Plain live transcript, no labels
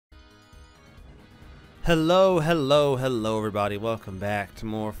Hello everybody. Welcome back to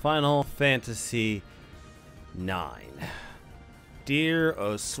more Final Fantasy 9. Dear,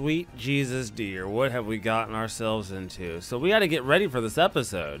 oh sweet Jesus dear, what have we gotten ourselves into? So we gotta get ready for this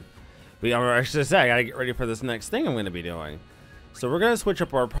episode. I should say, I gotta get ready for this next thing I'm gonna be doing. So we're gonna switch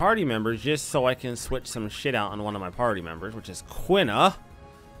up our party members just so I can switch some shit out on one of my party members, which is Quina.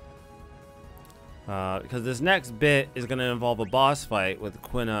 Because this next bit is gonna involve a boss fight with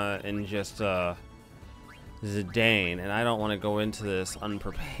Quina and just, Zidane, and I don't want to go into this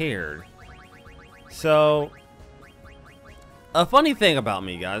unprepared. So, a funny thing about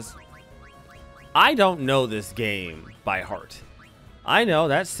me, guys, I don't know this game by heart. I know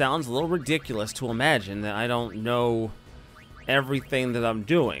that sounds a little ridiculous to imagine that I don't know everything that I'm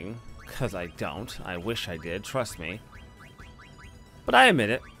doing, because I don't. I wish I did, trust me. But I admit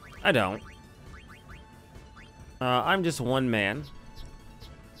it, I don't. I'm just one man.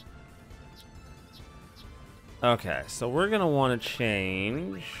 Okay, so we're gonna want to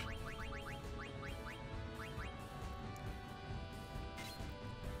change.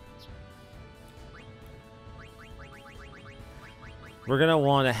 We're gonna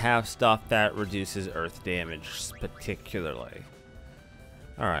want to have stuff that reduces earth damage, particularly.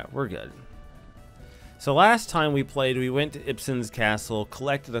 Alright, we're good. So last time we played, we went to Ibsen's castle,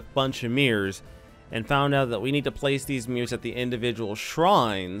 collected a bunch of mirrors, and found out that we need to place these mirrors at the individual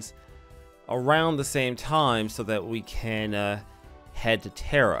shrines around the same time so that we can head to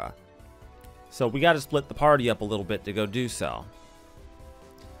Terra. So we got to split the party up a little bit to go do so.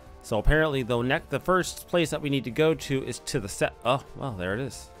 So apparently the first place that we need to go to is to the set. Oh, well, there it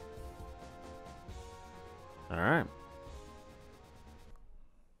is. Alright.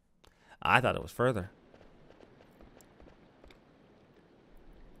 I thought it was further.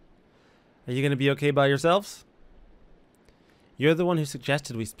 Are you going to be okay by yourselves? You're the one who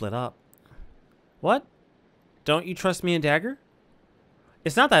suggested we split up. What? Don't you trust me and Dagger?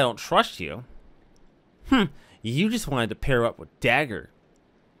 It's not that I don't trust you. You just wanted to pair up with Dagger.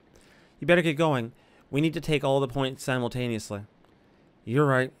 You better get going. We need to take all the points simultaneously. You're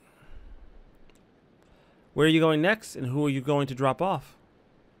right. Where are you going next, and who are you going to drop off?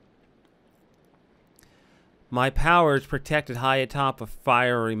 My power is protected high atop a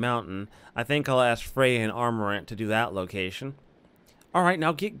fiery mountain. I think I'll ask Freya and Armorant to do that location. Alright,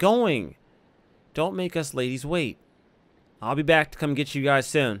 now get going. Don't make us ladies wait. I'll be back to come get you guys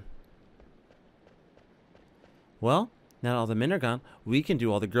soon. Well, now that all the men are gone, we can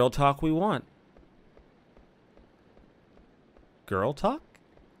do all the girl talk we want. Girl talk?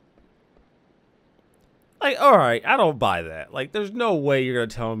 Like, alright, I don't buy that. Like, there's no way you're gonna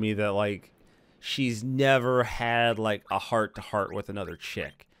tell me that, like, she's never had, like, a heart-to-heart with another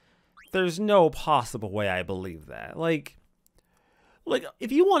chick. There's no possible way I believe that. Like,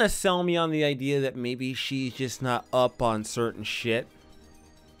 if you want to sell me on the idea that maybe she's just not up on certain shit.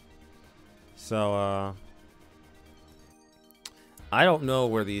 So, I don't know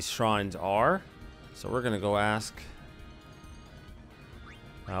where these shrines are. So we're going to go ask,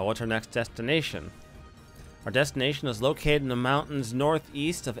 what's our next destination? Our destination is located in the mountains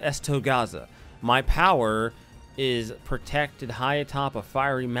northeast of Estogaza. My power is protected high atop a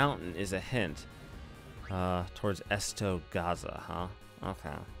fiery mountain is a hint. Towards Estogaza, huh? Okay.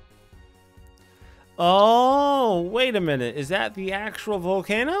 Oh, wait a minute. Is that the actual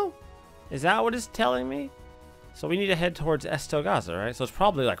volcano? Is that what it's telling me? So we need to head towards Estogaza, right? So it's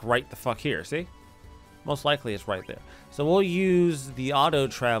probably like right the fuck here, see? Most likely it's right there. So we'll use the auto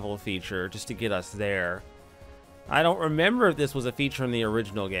travel feature just to get us there. I don't remember if this was a feature in the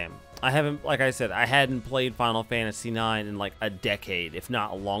original game. I haven't, like I said, I hadn't played Final Fantasy IX in like a decade, if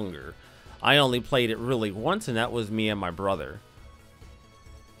not longer. I only played it really once, and that was me and my brother.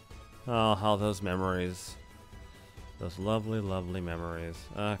 Oh, how those memories. Those lovely, lovely memories.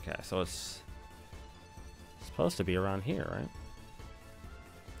 Okay, so it's supposed to be around here, right?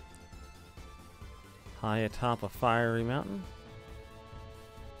 High atop a fiery mountain.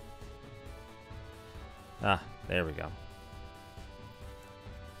 Ah, there we go.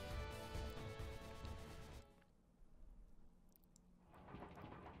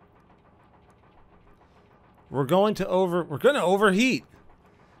 We're going to overheat.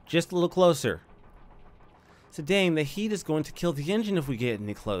 Just a little closer. So dang, the heat is going to kill the engine if we get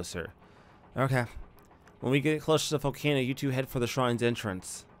any closer. Okay. When we get closer to the volcano, you two head for the shrine's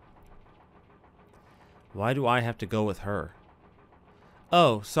entrance. Why do I have to go with her?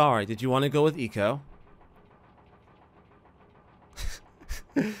 Oh, sorry. Did you want to go with Eco?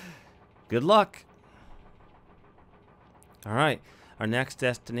 Good luck. Alright. Our next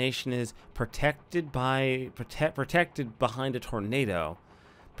destination is protected behind a tornado.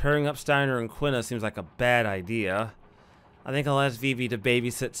 Pairing up Steiner and Quina seems like a bad idea. I think I'll ask Vivi to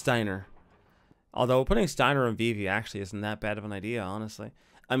babysit Steiner. Although putting Steiner and Vivi actually isn't that bad of an idea, honestly.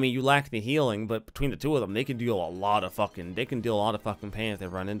 I mean, you lack the healing, but between the two of them, they can deal a lot of fucking pain if they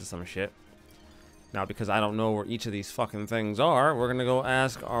run into some shit. Now, because I don't know where each of these fucking things are, we're gonna go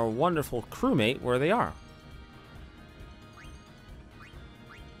ask our wonderful crewmate where they are.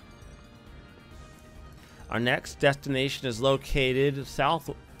 Our next destination is located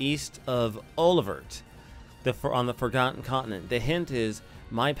southeast of Olivert, on the Forgotten Continent. The hint is,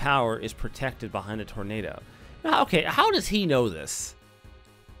 my power is protected behind a tornado. Now, okay, how does he know this?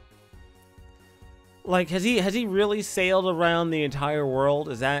 Like, has he really sailed around the entire world?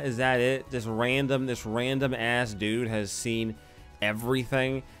 Is that it? This random ass dude has seen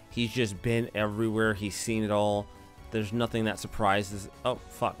everything. He's just been everywhere. He's seen it all. There's nothing that surprises. Oh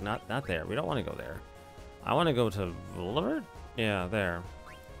fuck, not there. We don't want to go there. I want to go to Olivert? Yeah, there.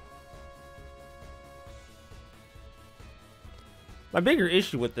 My bigger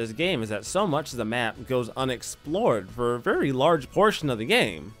issue with this game is that so much of the map goes unexplored for a very large portion of the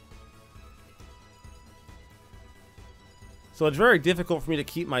game. So it's very difficult for me to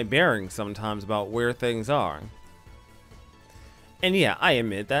keep my bearings sometimes about where things are. And yeah, I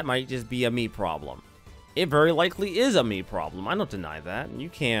admit that might just be a me problem. It very likely is a me problem. I don't deny that. You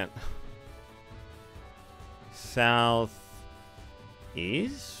can't. South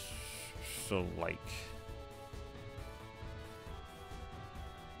east? So like...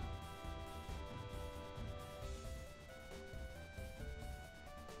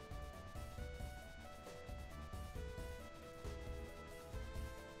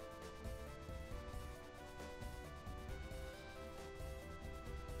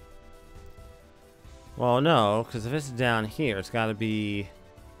 Well, no, because if it's down here, it's got to be...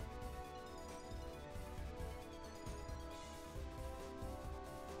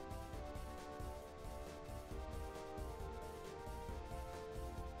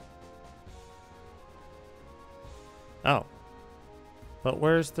 Oh. But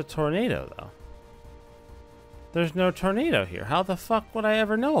where's the tornado, though? There's no tornado here. How the fuck would I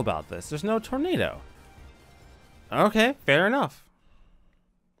ever know about this? There's no tornado. Okay, fair enough.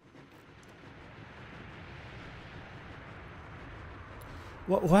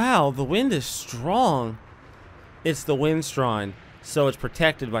 Wow, the wind is strong. It's the wind shrine, so it's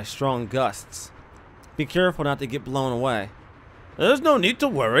protected by strong gusts. Be careful not to get blown away. There's no need to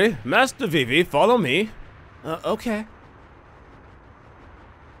worry. Master Vivi, follow me. Okay.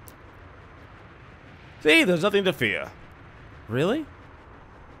 See, there's nothing to fear. Really?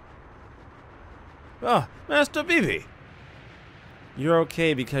 Ah, Master Vivi. You're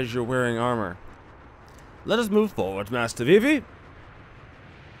okay because you're wearing armor. Let us move forward, Master Vivi.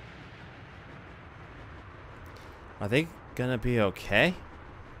 Are they gonna be okay?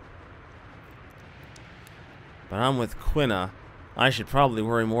 But I'm with Quina. I should probably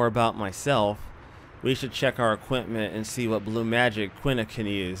worry more about myself. We should check our equipment and see what blue magic Quina can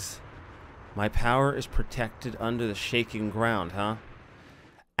use. My power is protected under the shaking ground, huh?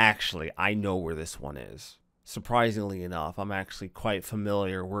 Actually, I know where this one is. Surprisingly enough, I'm actually quite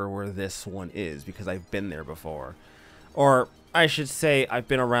familiar where this one is because I've been there before. Or I should say I've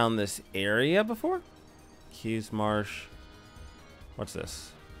been around this area before? Hughes Marsh. What's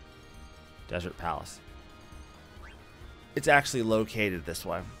this? Desert Palace. It's actually located this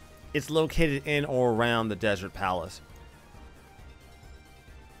way. It's located in or around the Desert Palace.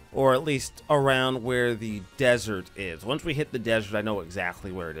 Or at least around where the desert is. Once we hit the desert, I know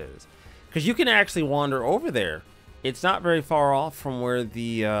exactly where it is. Because you can actually wander over there. It's not very far off from where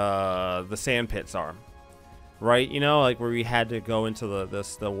the sand pits are. Right? You know, like where we had to go into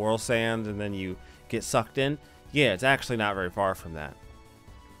the whirl sand and then you get sucked in. Yeah, it's actually not very far from that.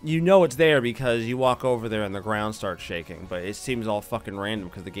 You know it's there because you walk over there and the ground starts shaking, but it seems all fucking random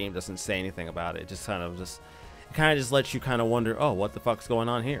because the game doesn't say anything about it. It just kind of just lets you kind of wonder, oh, what the fuck's going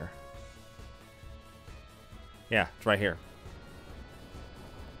on here? Yeah, it's right here.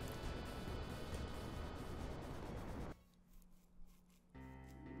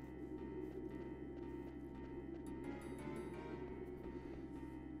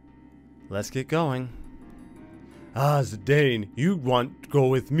 Let's get going. Ah, Zidane, you want to go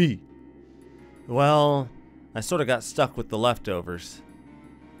with me? Well, I sort of got stuck with the leftovers.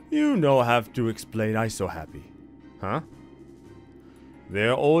 You no have to explain, I so happy. Huh?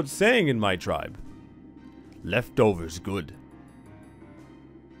 They're old saying in my tribe. Leftovers good.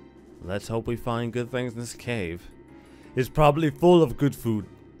 Let's hope we find good things in this cave. It's probably full of good food.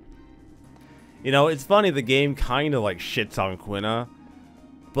 You know, it's funny, the game kind of like shits on Quina.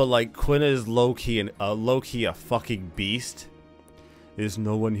 But like Quina is low-key a fucking beast. There's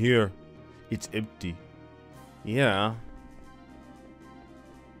no one here. It's empty. Yeah.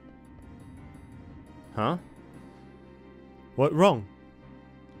 Huh? What wrong?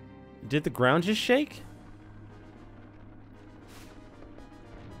 Did the ground just shake?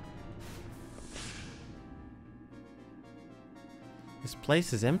 This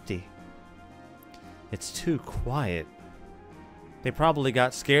place is empty. It's too quiet. They probably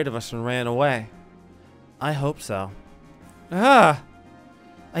got scared of us and ran away. I hope so. Ah!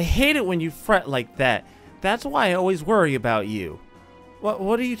 I hate it when you fret like that. That's why I always worry about you.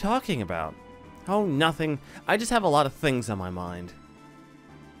 What are you talking about? Oh, nothing. I just have a lot of things on my mind.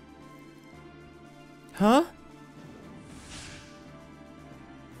 Huh?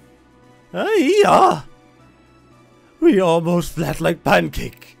 Hey-ya! We almost flat like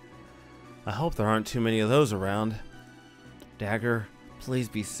pancake. I hope there aren't too many of those around. Dagger, please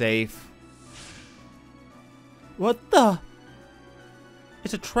be safe. What the?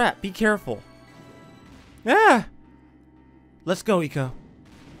 It's a trap. Be careful. Ah! Let's go, Eco.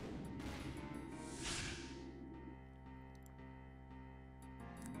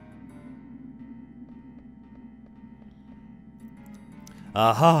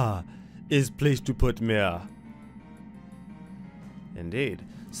 Aha! Is place to put Mia. Indeed.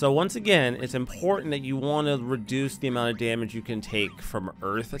 So once again, it's important that you want to reduce the amount of damage you can take from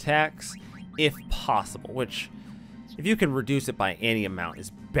earth attacks, if possible, which, if you can reduce it by any amount, is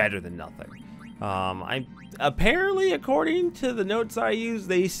better than nothing. Apparently, according to the notes I use,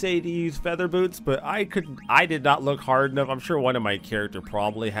 they say to use feather boots, but I did not look hard enough. I'm sure one of my character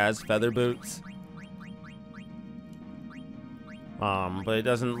probably has feather boots. But it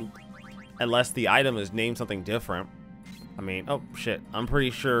doesn't, unless the item is named something different. I mean, oh shit, I'm pretty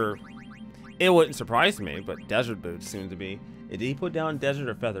sure it wouldn't surprise me, but desert boots seem to be. Did he put down desert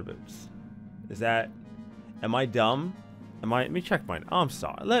or feather boots? Is that, am I dumb? Let me check mine. Oh, I'm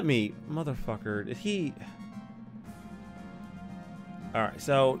sorry. Motherfucker, did he? Alright,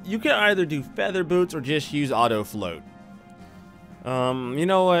 so you can either do feather boots or just use auto float. You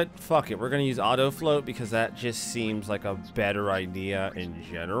know what? Fuck it. We're gonna use auto float because that just seems like a better idea in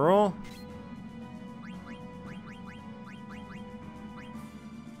general.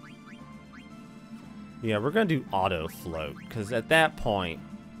 Yeah, we're gonna do auto float because at that point,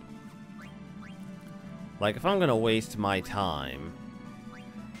 like if I'm gonna waste my time,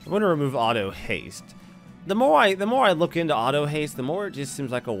 I'm gonna remove auto haste. The more I look into auto haste, the more it just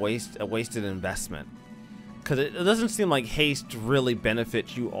seems like a wasted investment. Because it doesn't seem like haste really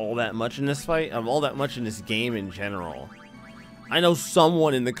benefits you all that much in this fight, all that much in this game in general. I know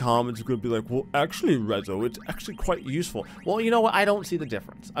someone in the comments is going to be like, well, actually, Rezo, it's actually quite useful. Well, you know what? I don't see the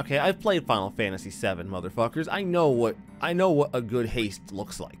difference. Okay, I've played Final Fantasy VII, motherfuckers. I know what a good haste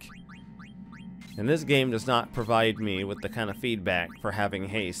looks like. And this game does not provide me with the kind of feedback for having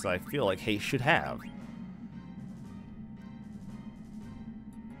haste I feel like haste should have.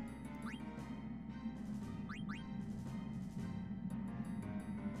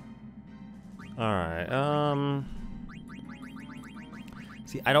 Alright,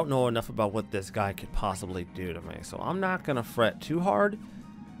 see, I don't know enough about what this guy could possibly do to me, so I'm not gonna fret too hard,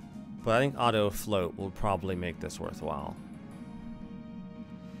 but I think auto float will probably make this worthwhile.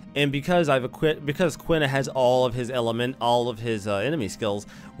 And because because Quina has all of his enemy skills,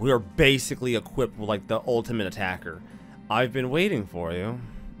 we are basically equipped with like the ultimate attacker. I've been waiting for you.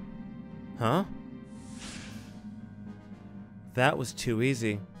 Huh? That was too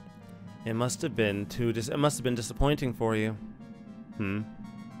easy. It must have been disappointing for you.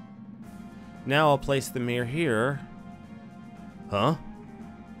 Now I'll place the mirror here. Huh?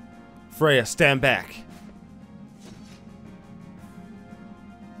 Freya, stand back.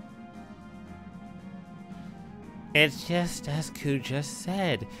 It's just as Ku just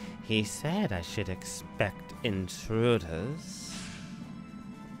said. He said I should expect intruders.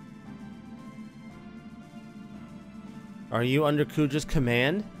 Are you under Kuja's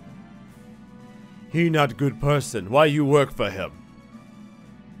command? He not good person. Why you work for him?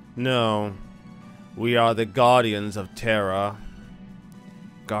 No. We are the Guardians of Terra.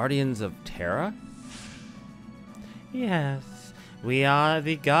 Guardians of Terra? Yes. We are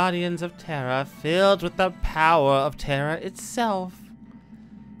the Guardians of Terra, filled with the power of Terra itself.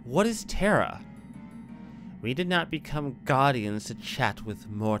 What is Terra? We did not become Guardians to chat with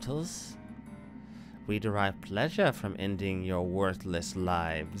mortals. We derive pleasure from ending your worthless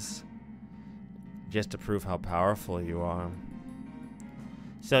lives. Just to prove how powerful you are.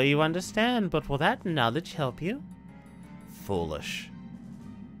 So you understand, but will that knowledge help you? Foolish.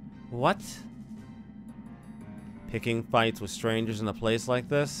 What? Picking fights with strangers in a place like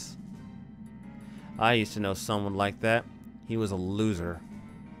this? I used to know someone like that. He was a loser.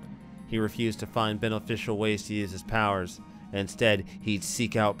 He refused to find beneficial ways to use his powers. Instead, he'd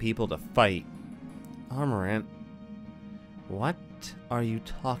seek out people to fight. Armorant, what are you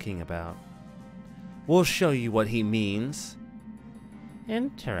talking about? We'll show you what he means.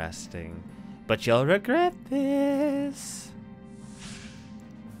 Interesting. But you'll regret this.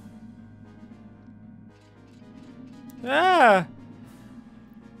 Ah!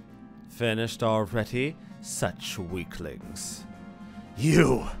 Finished already? Such weaklings.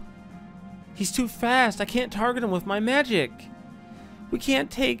 You! He's too fast. I can't target him with my magic. We can't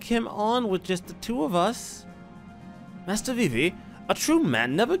take him on with just the two of us. Master Vivi, a true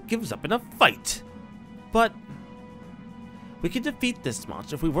man never gives up in a fight. But we can defeat this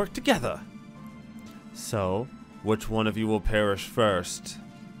monster if we work together. So, which one of you will perish first?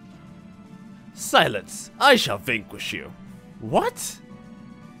 Silence! I shall vanquish you. What?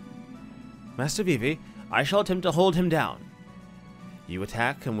 Master Vivi, I shall attempt to hold him down. You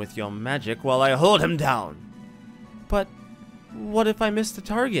attack him with your magic while I hold him down. But what if I miss the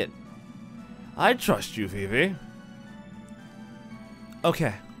target? I trust you, Vivi.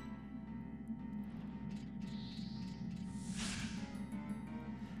 Okay.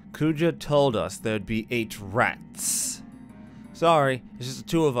 Kuja told us there'd be 8 rats. Sorry, it's just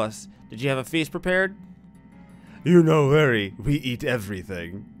the 2 of us. Did you have a feast prepared? You no worry, we eat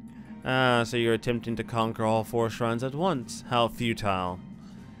everything. Ah, so you're attempting to conquer all 4 shrines at once. How futile.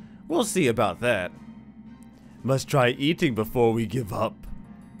 We'll see about that. Must try eating before we give up.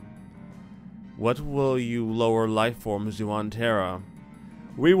 What will you lower life forms do on Terra?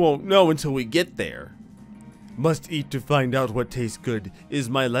 We won't know until we get there. Must eat to find out what tastes good is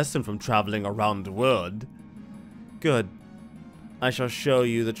my lesson from traveling around the world. Good. I shall show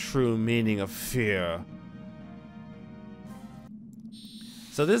you the true meaning of fear.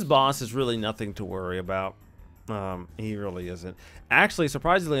 So this boss is really nothing to worry about. He really isn't. Actually,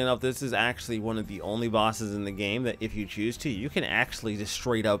 surprisingly enough, this is actually one of the only bosses in the game that if you choose to, you can actually just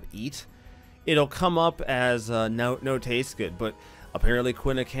straight up eat. It'll come up as no taste good, but apparently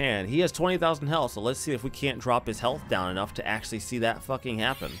Quinna can. He has 20,000 health, so let's see if we can't drop his health down enough to actually see that fucking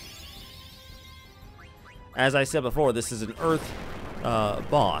happen. As I said before, this is an earth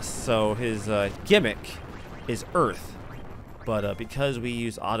boss, so his gimmick is earth. But because we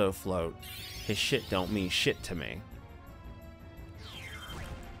use auto float, his shit don't mean shit to me.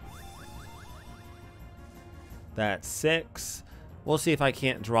 That's 6. We'll see if I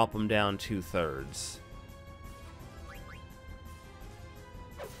can't drop him down 2/3.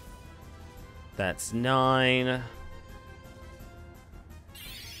 That's 9.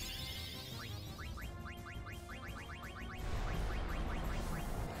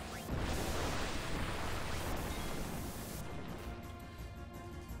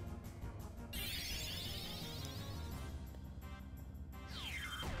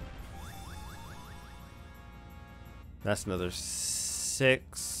 That's another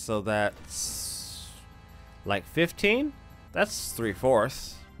 6, so that's like 15? That's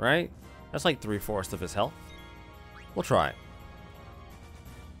 3/4, right? That's like 3/4 of his health. We'll try it.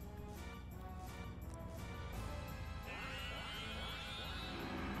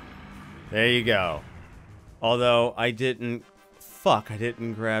 There you go. Although I didn't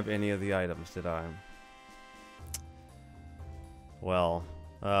grab any of the items, did I? Well,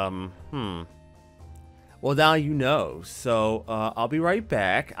 Well, now you know. So, I'll be right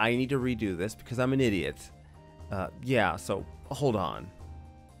back. I need to redo this because I'm an idiot. Yeah, so hold on.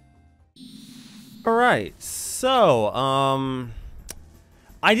 Alright, so,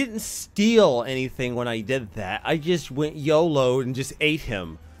 I didn't steal anything when I did that. I just went YOLO and just ate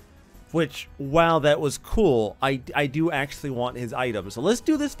him. Which, while that was cool, I do actually want his items. So let's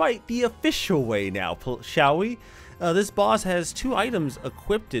do this fight the official way now, shall we? This boss has 2 items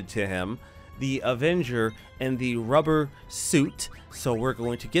equipped to him. The Avenger and the rubber suit. So we're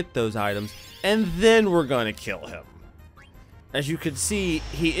going to get those items, and then we're going to kill him. As you can see,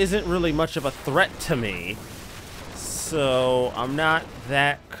 he isn't really much of a threat to me. So I'm not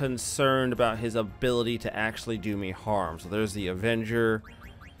that concerned about his ability to actually do me harm. So there's the Avenger.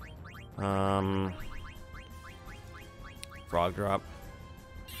 Frog drop.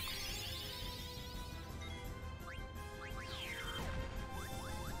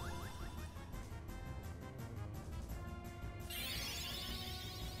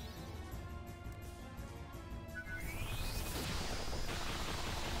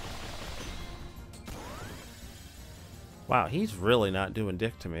 Wow, he's really not doing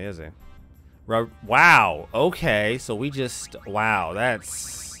dick to me, is he? Wow, okay, so we just... Wow,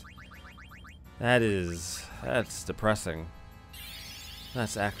 that's depressing.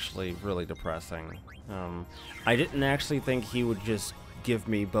 That's actually really depressing. I didn't actually think he would just give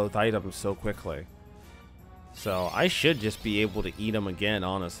me both items so quickly. So I should just be able to eat them again,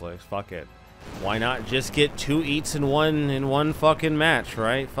 honestly. Fuck it. Why not just get 2 eats in one fucking match,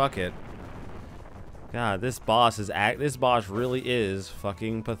 right? Fuck it. God, this boss really is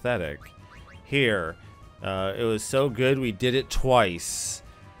fucking pathetic. Here, it was so good we did it twice.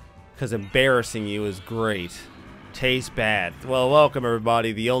 Because embarrassing you is great. Tastes bad. Well, welcome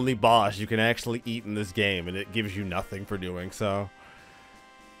everybody. The only boss you can actually eat in this game, and it gives you nothing for doing so.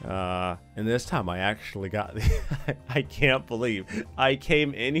 And this time I actually got I can't believe I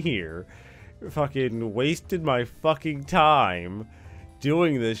came in here, fucking wasted my fucking time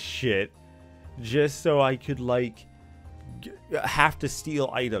doing this shit just so I could, like, have to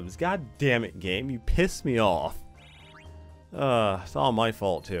steal items. God damn it, game. You piss me off. It's all my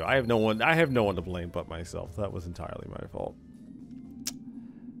fault too. I have no one to blame but myself. That was entirely my fault.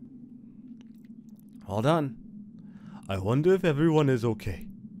 All done. I wonder if everyone is okay.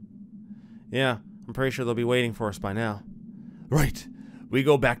 Yeah, I'm pretty sure they'll be waiting for us by now. Right. We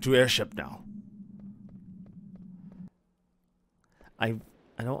go back to airship now. I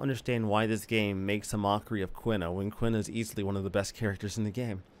don't understand why this game makes a mockery of Quina when Quina is easily one of the best characters in the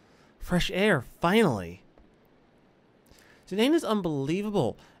game. Fresh air, finally. Zidane is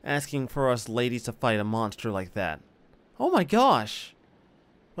unbelievable asking for us ladies to fight a monster like that. Oh my gosh.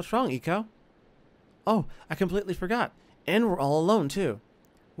 What's wrong, Eco? Oh, I completely forgot. And we're all alone too.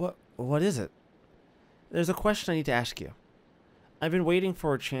 What is it? There's a question I need to ask you. I've been waiting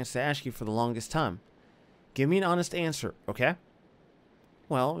for a chance to ask you for the longest time. Give me an honest answer, okay?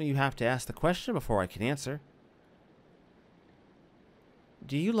 Well, you have to ask the question before I can answer.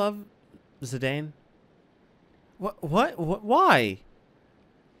 Do you love Zidane? What? Why?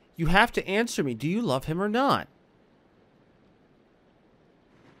 You have to answer me. Do you love him or not?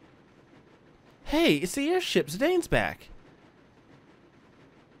 Hey, it's the airship. Zidane's back.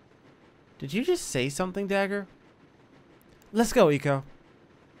 Did you just say something, Dagger? Let's go, Eco.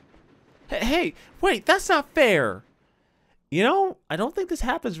 Hey, wait, that's not fair. You know, I don't think this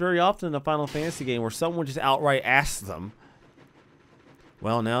happens very often in a Final Fantasy game where someone just outright asks them.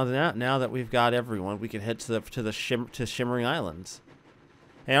 Well, now that we've got everyone, we can head to Shimmering Islands.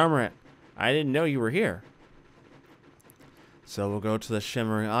 Hey, Armorant, I didn't know you were here. So we'll go to the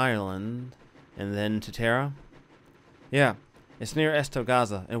Shimmering Island and then to Terra? Yeah, it's near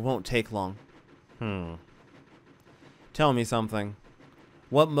Estogasa. It won't take long. Tell me something.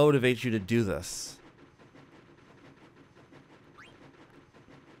 What motivates you to do this?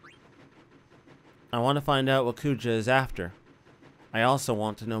 I want to find out what Kuja is after. I also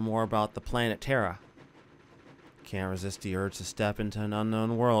want to know more about the planet Terra. Can't resist the urge to step into an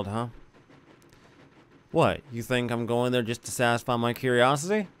unknown world, huh? What, you think I'm going there just to satisfy my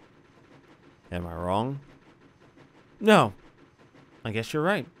curiosity? Am I wrong? No. I guess you're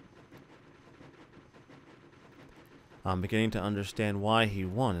right. I'm beginning to understand why he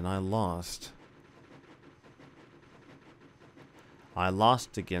won and I lost. I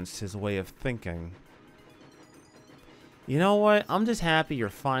lost against his way of thinking. You know what? I'm just happy you're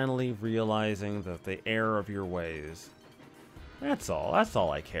finally realizing the error of your ways. That's all. That's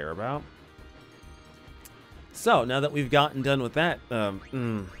all I care about. So, now that we've gotten done with that,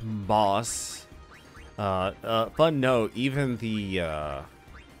 boss, fun note, even the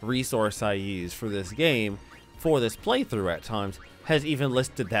resource I use for this game, for this playthrough at times, has even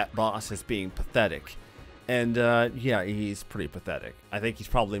listed that boss as being pathetic. And, yeah, he's pretty pathetic. I think he's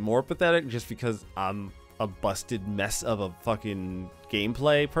probably more pathetic just because I'm a busted mess of a fucking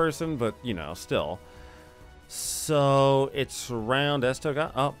gameplay person, but, you know, still. So, it's around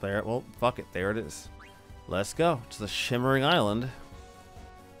Estoga. Oh, there. Well, fuck it. There it is. Let's go to the Shimmering Island.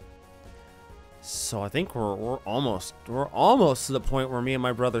 So I think we're almost to the point where me and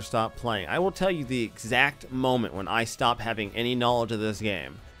my brother stop playing. I will tell you the exact moment when I stop having any knowledge of this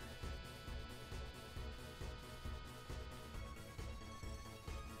game.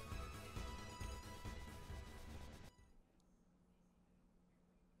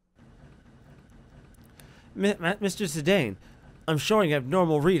 Mr. Zidane, I'm showing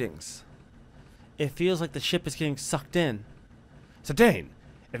abnormal readings. It feels like the ship is getting sucked in. Zidane,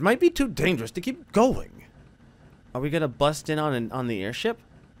 it might be too dangerous to keep going. Are we gonna bust in on the airship?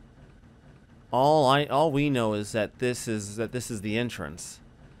 All we know is that this is the entrance.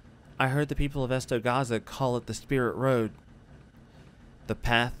 I heard the people of Estogasa call it the Spirit Road. The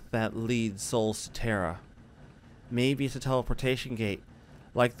path that leads souls to Terra. Maybe it's a teleportation gate,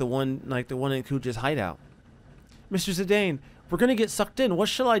 like the one in Kuja's hideout. Mr. Zidane, we're gonna get sucked in. What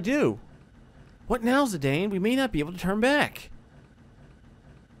shall I do? What now, Zidane? We may not be able to turn back.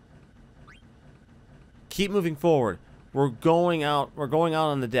 Keep moving forward. We're going out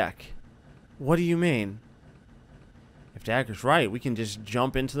on the deck. What do you mean? If Dagger's right, we can just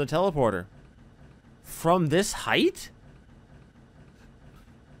jump into the teleporter. From this height?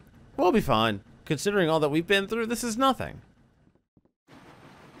 We'll be fine. Considering all that we've been through, this is nothing.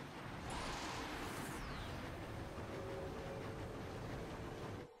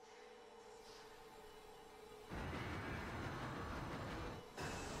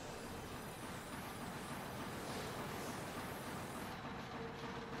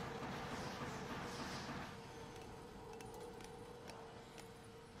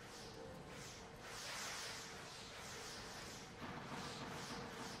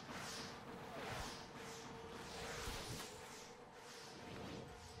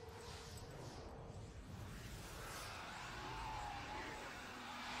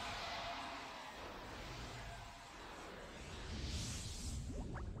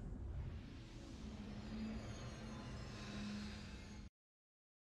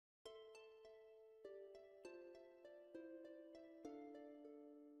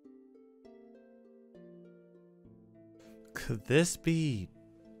 Could this be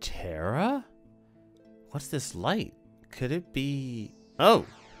Terra? What's this light? Could it be... Oh!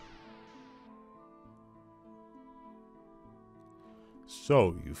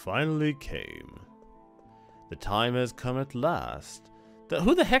 So, you finally came. The time has come at last.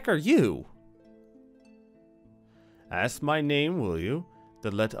 Who the heck are you? Ask my name, will you?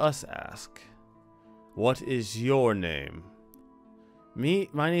 Then let us ask. What is your name?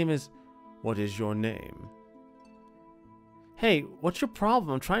 My name is... What is your name? Hey, what's your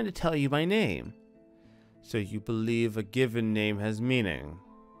problem? I'm trying to tell you my name. So you believe a given name has meaning?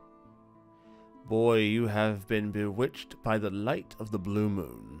 Boy, you have been bewitched by the light of the blue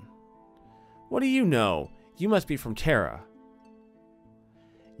moon. What do you know? You must be from Terra.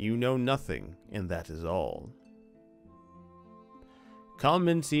 You know nothing, and that is all. Come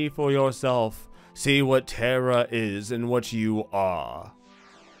and see for yourself. See what Terra is and what you are.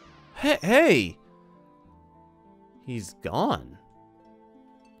 Hey! He's gone.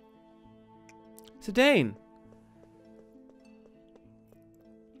 Zidane!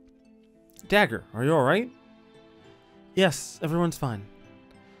 Dagger, are you alright? Yes, everyone's fine.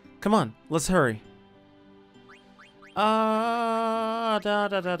 Come on, let's hurry. I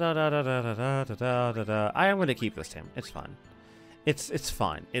am gonna keep this team. It's fine. It's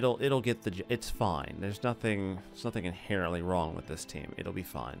fine. It'll get the. It's fine. There's nothing inherently wrong with this team. It'll be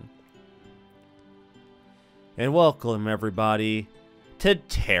fine. And welcome everybody to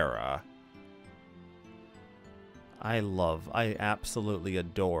Terra. I absolutely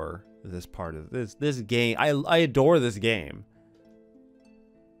adore this part of this game. I adore this game.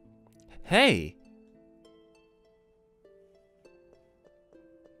 Hey.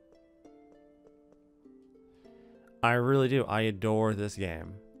 I really do. I adore this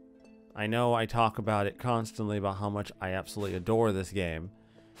game. I know I talk about it constantly about how much I absolutely adore this game.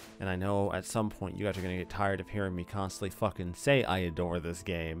 And I know at some point you guys are going to get tired of hearing me constantly fucking say I adore this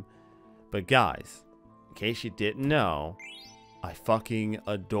game. But guys, in case you didn't know, I fucking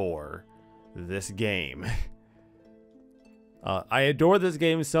adore this game. I adore this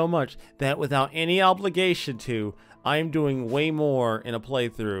game so much that without any obligation to, I'm doing way more in a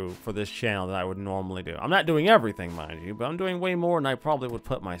playthrough for this channel than I would normally do. I'm not doing everything, mind you, but I'm doing way more than I probably would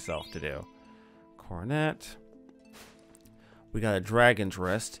put myself to do. Coronet. We got a Dragon's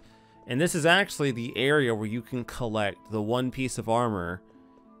Wrist. And this is actually the area where you can collect the one piece of armor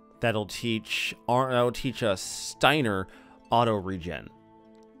that'll teach us Steiner auto regen.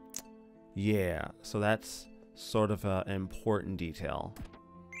 Yeah, so that's sort of an important detail.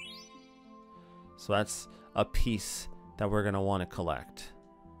 So that's a piece that we're going to want to collect.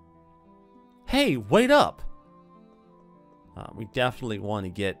 Hey, wait up! We definitely want to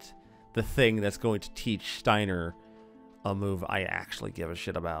get the thing that's going to teach Steiner a move I actually give a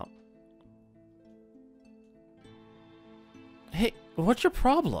shit about. Hey, what's your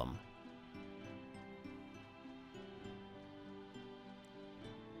problem?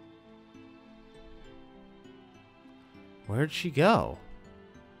 Where'd she go?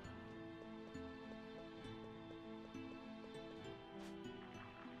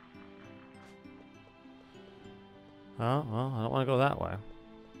 Oh, well, I don't want to go that way.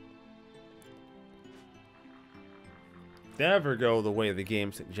 Never go the way the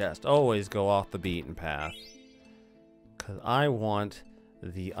game suggests. Always go off the beaten path. Because I want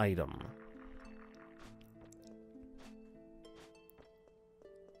the item.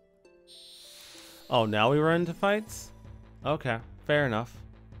 Oh, now we run into fights? Okay, fair enough.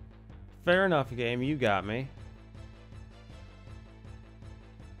 Fair enough, game. You got me.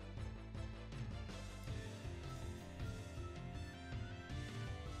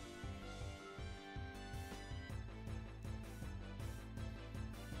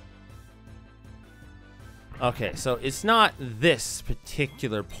 Okay, so it's not this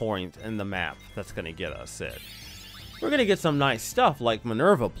particular point in the map that's going to get us it. We're going to get some nice stuff like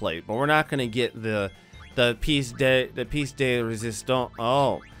Minerva Plate, but we're not going to get the piece de resistance.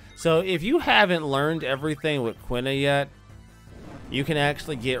 Oh, so if you haven't learned everything with Quina yet, you can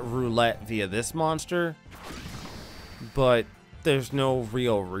actually get roulette via this monster, but there's no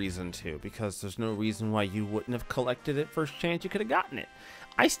real reason to, because there's no reason why you wouldn't have collected it first chance you could have gotten it.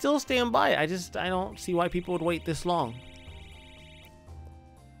 I still stand by it. I don't see why people would wait this long.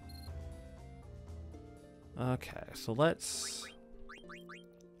 Okay, so let's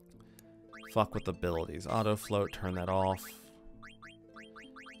fuck with abilities. Auto float, turn that off.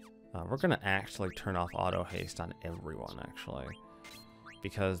 We're gonna actually turn off auto haste on everyone, actually,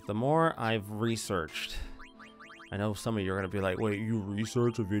 because the more I've researched, I know some of you are gonna be like, wait, you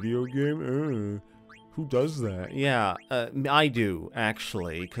research a video game? Who does that? Yeah, I do,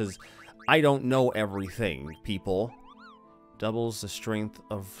 actually, because I don't know everything, people. Doubles the strength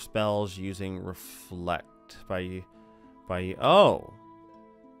of spells using reflect by oh.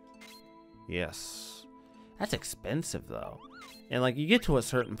 Yes. That's expensive, though. And, like, you get to a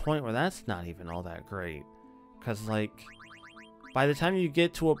certain point where that's not even all that great. Because, like, by the time you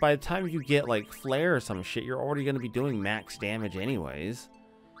get, like, flare or some shit, you're already going to be doing max damage anyways.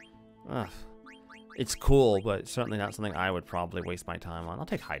 Ugh. It's cool, but certainly not something I would probably waste my time on. I'll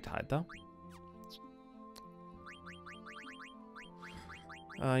take High Tide, though.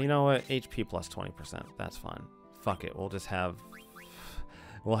 You know what? HP plus 20%. That's fine. Fuck it. We'll just have...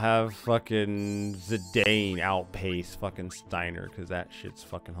 We'll have fucking Zidane outpace fucking Steiner, because that shit's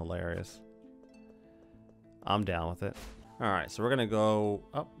fucking hilarious. I'm down with it. Alright, so we're gonna go...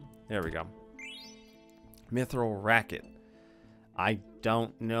 Oh, there we go. Mithril Racket. I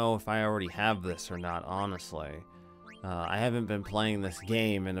don't know if I already have this or not, honestly. I haven't been playing this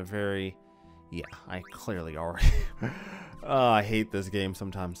game in a very... Yeah, I clearly already... Oh, I hate this game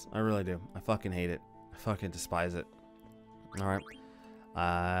sometimes. I really do. I fucking hate it. I fucking despise it. Alright.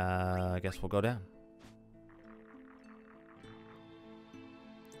 I guess we'll go down.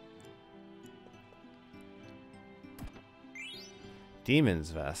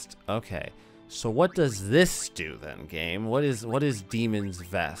 Demon's Vest. Okay. So what does this do then, game? What is Demon's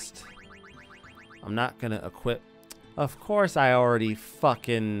Vest? I'm not gonna equip... Of course I already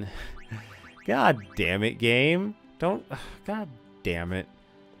fucking... God damn it, game. Don't... God damn it.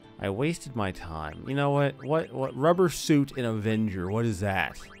 I wasted my time. You know what? What rubber suit in Avenger? What is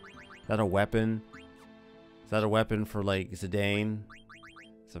that? Is that a weapon? Is that a weapon for, like, Zidane?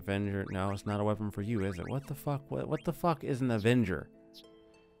 It's Avenger. No, it's not a weapon for you, is it? What the fuck? What the fuck is an Avenger?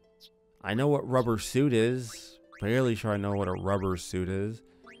 I know what rubber suit is. Barely sure I know what a rubber suit is.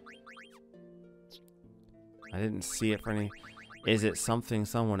 I didn't see it for any... Is it something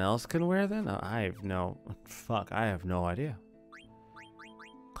someone else can wear then? I have no... Fuck, I have no idea.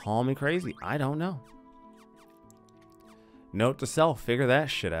 Call me crazy. I don't know. Note to self, figure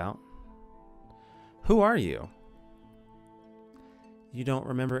that shit out. Who are you? You don't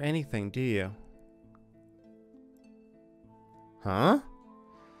remember anything, do you? Huh?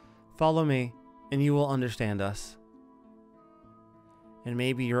 Follow me, and you will understand us. And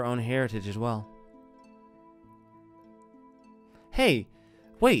maybe your own heritage as well. Hey,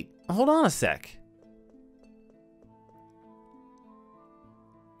 wait, hold on a sec.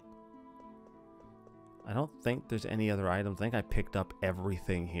 I don't think there's any other items. I think I picked up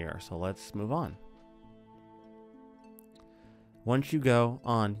everything here, so let's move on. Once you go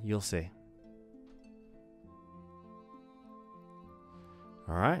on, you'll see.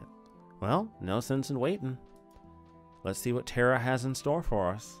 Alright. Well, no sense in waiting. Let's see what Terra has in store for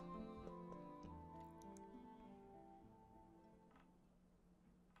us.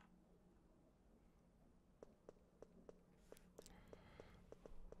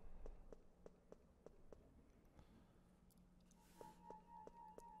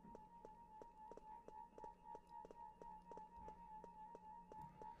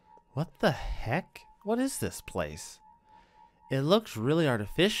 What the heck? What is this place? It looks really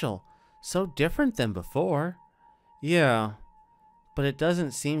artificial. So different than before. Yeah, but it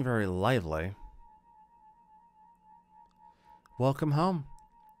doesn't seem very lively. Welcome home.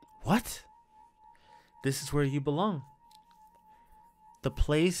 What? This is where you belong. The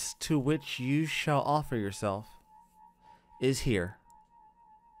place to which you shall offer yourself is here.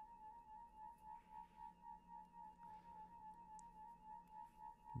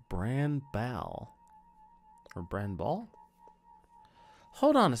 Branbal. Or Branball?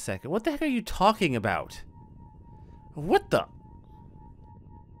 Hold on a second. What the heck are you talking about? What the?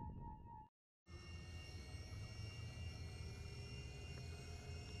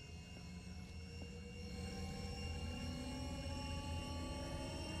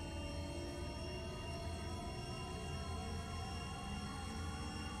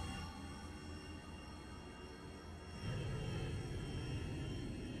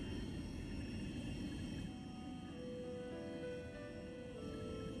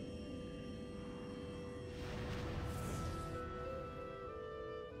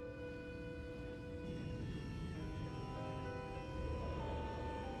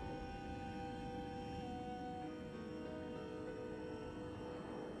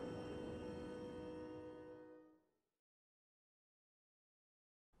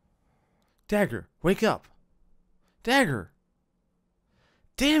 Dagger, wake up. Dagger.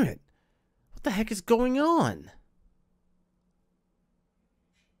 Damn it. What the heck is going on?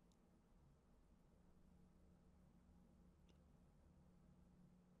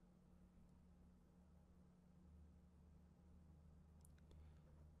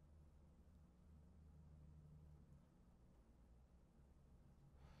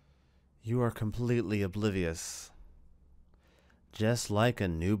 You are completely oblivious. Just like a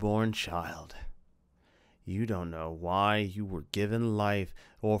newborn child. You don't know why you were given life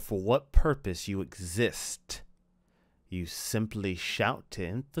or for what purpose you exist. You simply shout to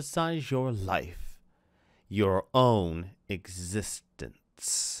emphasize your life, your own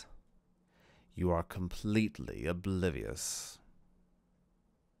existence. You are completely oblivious.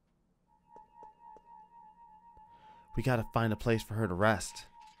 We gotta find a place for her to rest.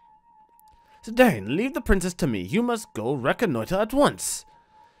 Zidane, leave the princess to me. You must go reconnoiter at once.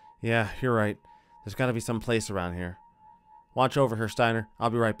 Yeah, you're right. There's gotta be some place around here. Watch over her, Steiner.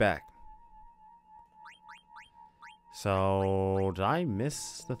 I'll be right back. So, did I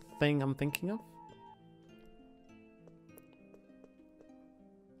miss the thing I'm thinking of?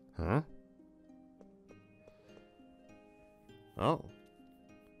 Huh? Oh.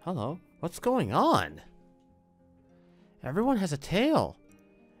 Hello. What's going on? Everyone has a tail.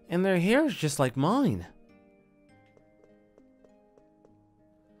 And their hair is just like mine.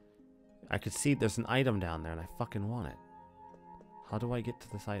 I could see there's an item down there and I fucking want it. How do I get to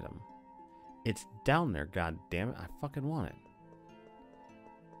this item? It's down there, god damn it. I fucking want it.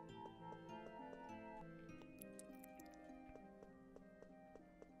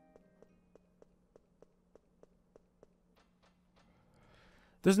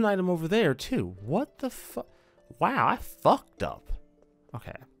 There's an item over there too. What the fuck? Wow, I fucked up.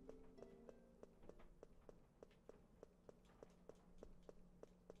 Okay.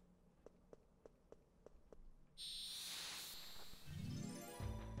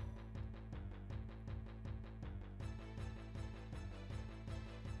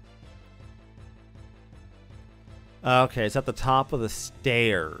 Okay, it's at the top of the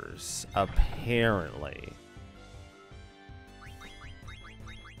stairs, apparently.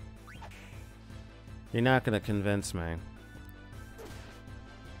 You're not gonna convince me.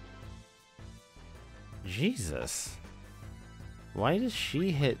 Jesus. Why does she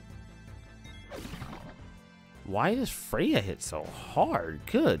hit... Why does Freya hit so hard?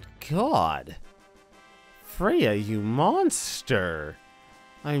 Good God. Freya, you monster.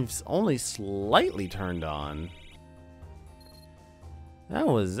 I'm only slightly turned on. That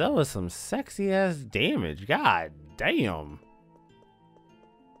was some sexy ass damage. God damn.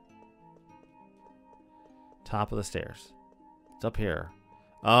 Top of the stairs. It's up here.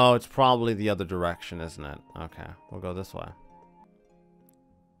 Oh, it's probably the other direction, isn't it? Okay, we'll go this way.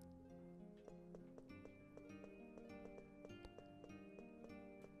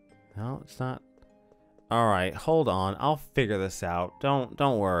 No, it's not. All right, hold on. I'll figure this out. Don't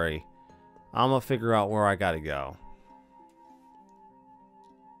worry. I'm gonna figure out where I gotta go.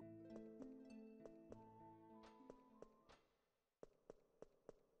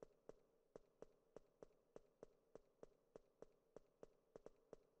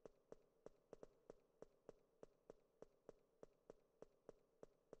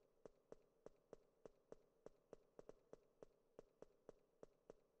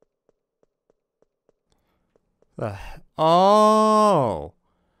 Oh.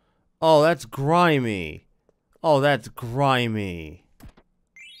 Oh, that's grimy. Oh, that's grimy.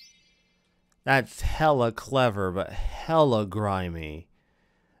 That's hella clever, but hella grimy.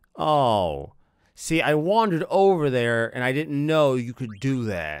 Oh. See, I wandered over there, and I didn't know you could do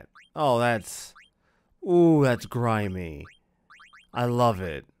that. Oh, that's... Ooh, that's grimy. I love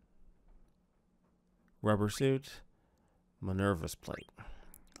it. Rubber suit. Minerva's plate.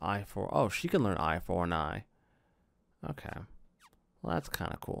 I4. Oh, she can learn I4 and I. Okay. Well, that's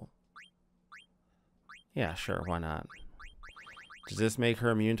kind of cool. Yeah, sure, why not? Does this make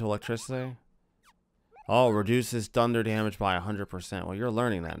her immune to electricity? Oh, reduces thunder damage by 100%. Well, you're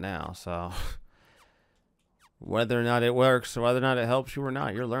learning that now, so... Whether or not it works, or whether or not it helps you or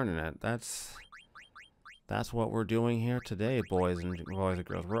not, you're learning it. That's what we're doing here today, boys and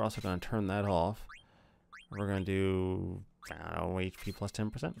girls. We're also going to turn that off. We're going to do, I don't know, HP plus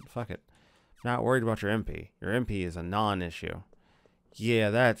 10%. Fuck it. Not worried about your MP. Your MP is a non-issue. Yeah,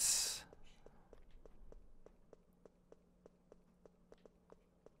 that's...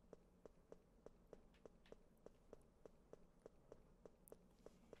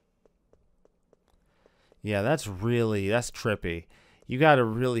 Yeah, that's trippy. You gotta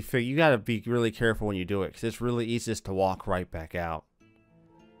really you gotta be really careful when you do it, because it's really easy just to walk right back out.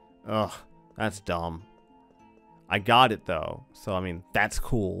 Ugh, That's dumb. I got it, though. So, I mean, that's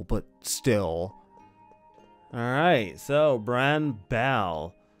cool, but still. Alright, so, Bran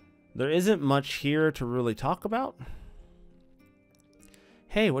Bal. There isn't much here to really talk about.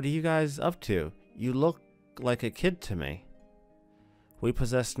 Hey, what are you guys up to? You look like a kid to me. We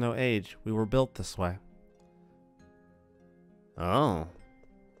possess no age. We were built this way. Oh.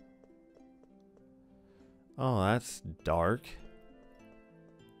 Oh, that's dark.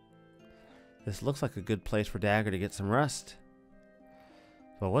 This looks like a good place for Dagger to get some rest.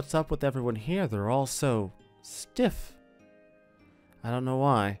 But what's up with everyone here? They're all so stiff. I don't know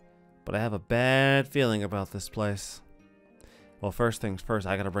why, but I have a bad feeling about this place. Well, first things first,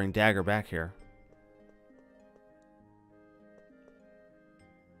 I gotta bring Dagger back here.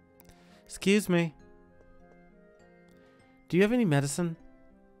 Excuse me. Do you have any medicine?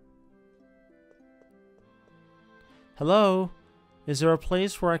 Hello? Is there a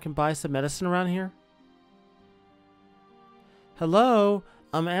place where I can buy some medicine around here? Hello?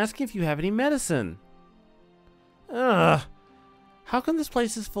 I'm asking if you have any medicine. Ugh. How come this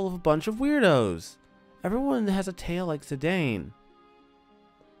place is full of a bunch of weirdos? Everyone has a tail like Zidane.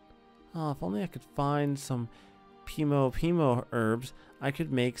 Oh, if only I could find some Pimo herbs, I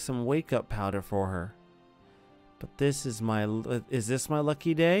could make some wake-up powder for her. But is this my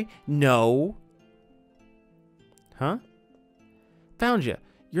lucky day? No. Huh? Found you.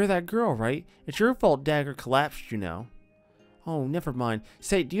 You're that girl, right? It's your fault Dagger collapsed, you know. Oh, never mind.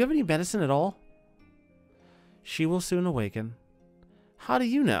 Say, do you have any medicine at all? She will soon awaken. How do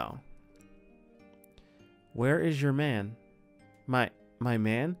you know? Where is your man? My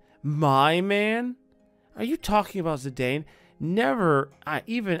man? My man? Are you talking about Zidane? Never,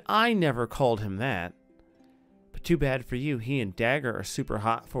 I never called him that. But too bad for you, he and Dagger are super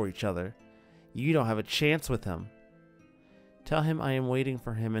hot for each other. You don't have a chance with him. Tell him I am waiting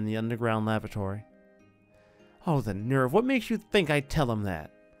for him in the underground lavatory. Oh, the nerve. What makes you think I'd tell him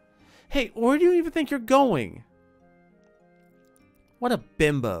that? Hey, where do you even think you're going? What a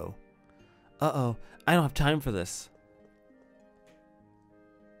bimbo. Uh-oh, I don't have time for this.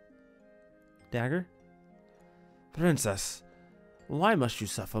 Dagger? Princess, why must you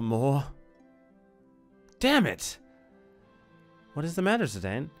suffer more? Damn it! What is the matter,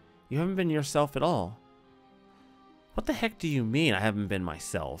 Zidane? You haven't been yourself at all. What the heck do you mean I haven't been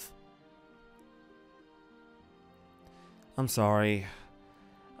myself? I'm sorry.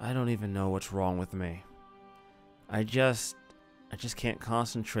 I don't even know what's wrong with me. I just can't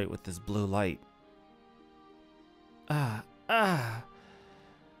concentrate with this blue light.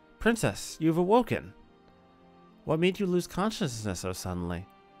 Princess, you've awoken. What made you lose consciousness so suddenly?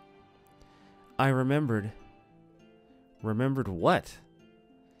 I remembered. Remembered what?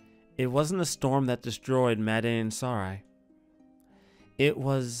 It wasn't the storm that destroyed Madain Sarai. It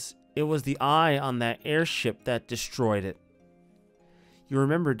was the eye on that airship that destroyed it. You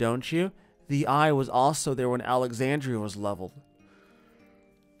remember, don't you? The eye was also there when Alexandria was leveled.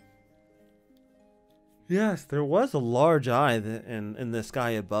 Yes, there was a large eye in the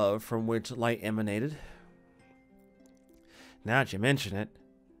sky above from which light emanated. Now that you mention it,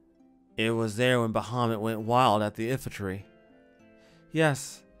 it was there when Bahamut went wild at the infantry.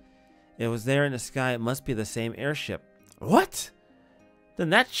 Yes, it was there in the sky. It must be the same airship. What? Then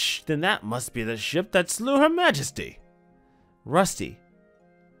that must be the ship that slew Her Majesty. Rusty.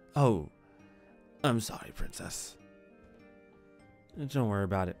 Oh, I'm sorry, Princess. Don't worry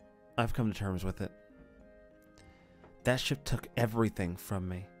about it. I've come to terms with it. That ship took everything from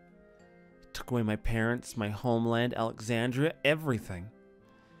me. It took away my parents, my homeland, Alexandria, everything.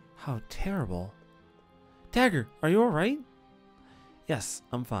 How terrible. Dagger, are you alright? Yes,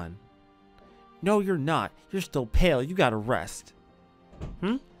 I'm fine. No, you're not. You're still pale. You gotta rest.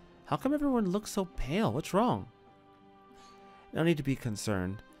 How come everyone looks so pale? What's wrong? No need to be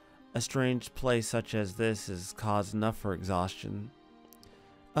concerned. A strange place such as this is cause enough for exhaustion.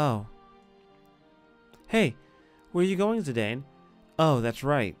 Oh. Hey, where are you going, Zidane? Oh, that's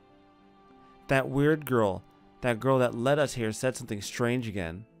right. That weird girl, that girl that led us here, said something strange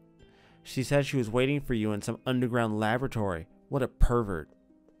again. She said she was waiting for you in some underground laboratory. What a pervert.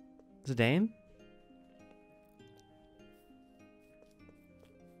 Zidane?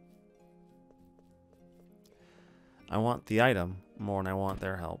 I want the item more than I want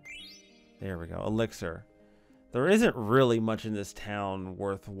their help. There we go. Elixir. There isn't really much in this town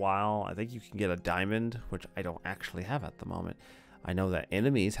worthwhile. I think you can get a diamond, which I don't actually have at the moment. I know that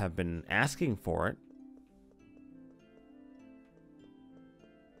enemies have been asking for it.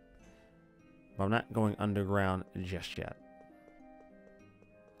 But I'm not going underground just yet.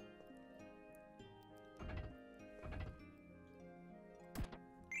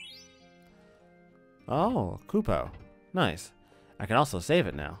 Oh, Kupo. Nice. I can also save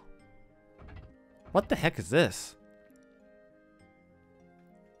it now. What the heck is this?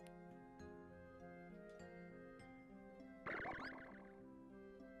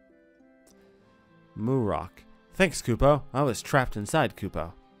 Moorock. Thanks, Kupo. I was trapped inside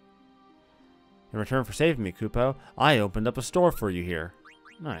Kupo. In return for saving me, Kupo, I opened up a store for you here.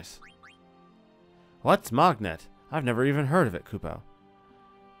 Nice. What's Magnet? I've never even heard of it, Kupo.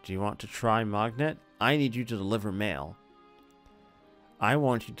 Do you want to try Magnet? I need you to deliver mail. I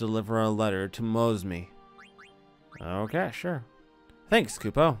want you to deliver a letter to Mosme. Okay, sure. Thanks,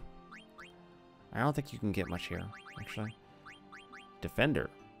 Kupo. I don't think you can get much here, actually.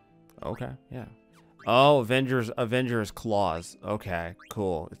 Defender. Okay, yeah. Oh, Avengers claws. Okay,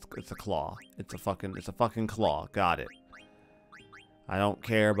 cool. It's a claw. It's a fucking claw. Got it. I don't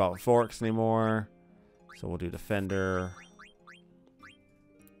care about forks anymore. So we'll do Defender.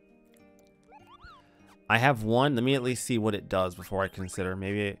 I have one. Let me at least see what it does before I consider.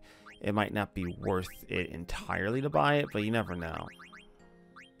 Maybe it might not be worth it entirely to buy it, but you never know.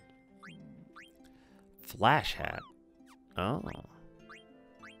 Flash hat. Oh.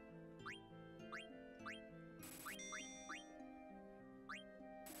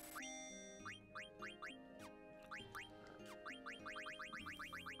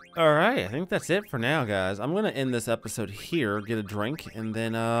 Alright, I think that's it for now, guys. I'm going to end this episode here, get a drink, and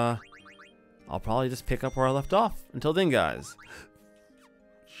then I'll probably just pick up where I left off. Until then, guys.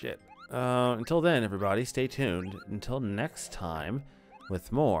 Shit. Until then, everybody, stay tuned. Until next time,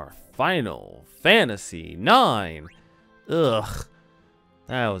 with more Final Fantasy IX. Ugh.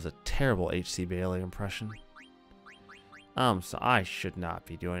 That was a terrible H.C. Bailey impression. So I should not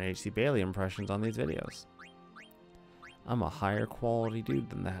be doing H.C. Bailey impressions on these videos. I'm a higher quality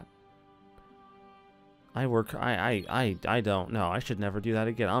dude than that. I don't know. I should never do that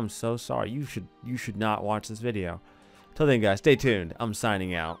again. I'm so sorry. You should not watch this video. Till then, guys, stay tuned. I'm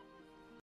signing out.